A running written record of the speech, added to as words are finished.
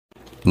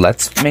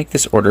Let's make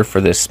this order for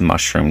this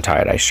mushroom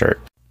tie-dye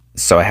shirt.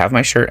 So I have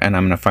my shirt and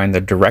I'm going to find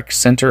the direct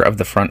center of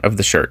the front of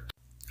the shirt.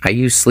 I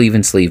use sleeve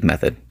and sleeve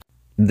method.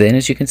 Then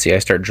as you can see, I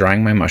start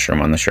drawing my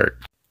mushroom on the shirt.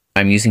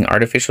 I'm using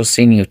artificial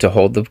sinew to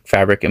hold the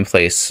fabric in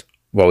place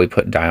while we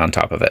put dye on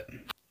top of it.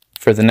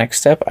 For the next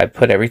step, I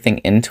put everything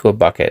into a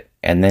bucket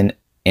and then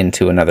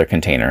into another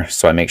container,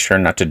 so I make sure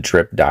not to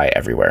drip dye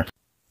everywhere.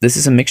 This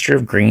is a mixture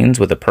of greens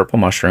with a purple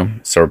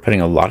mushroom, so we're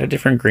putting a lot of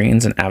different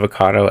greens and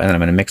avocado, and then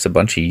I'm going to mix a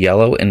bunch of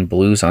yellow and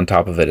blues on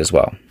top of it as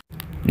well.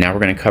 Now we're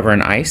going to cover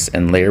in ice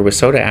and layer with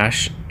soda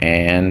ash,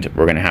 and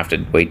we're going to have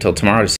to wait till tomorrow to see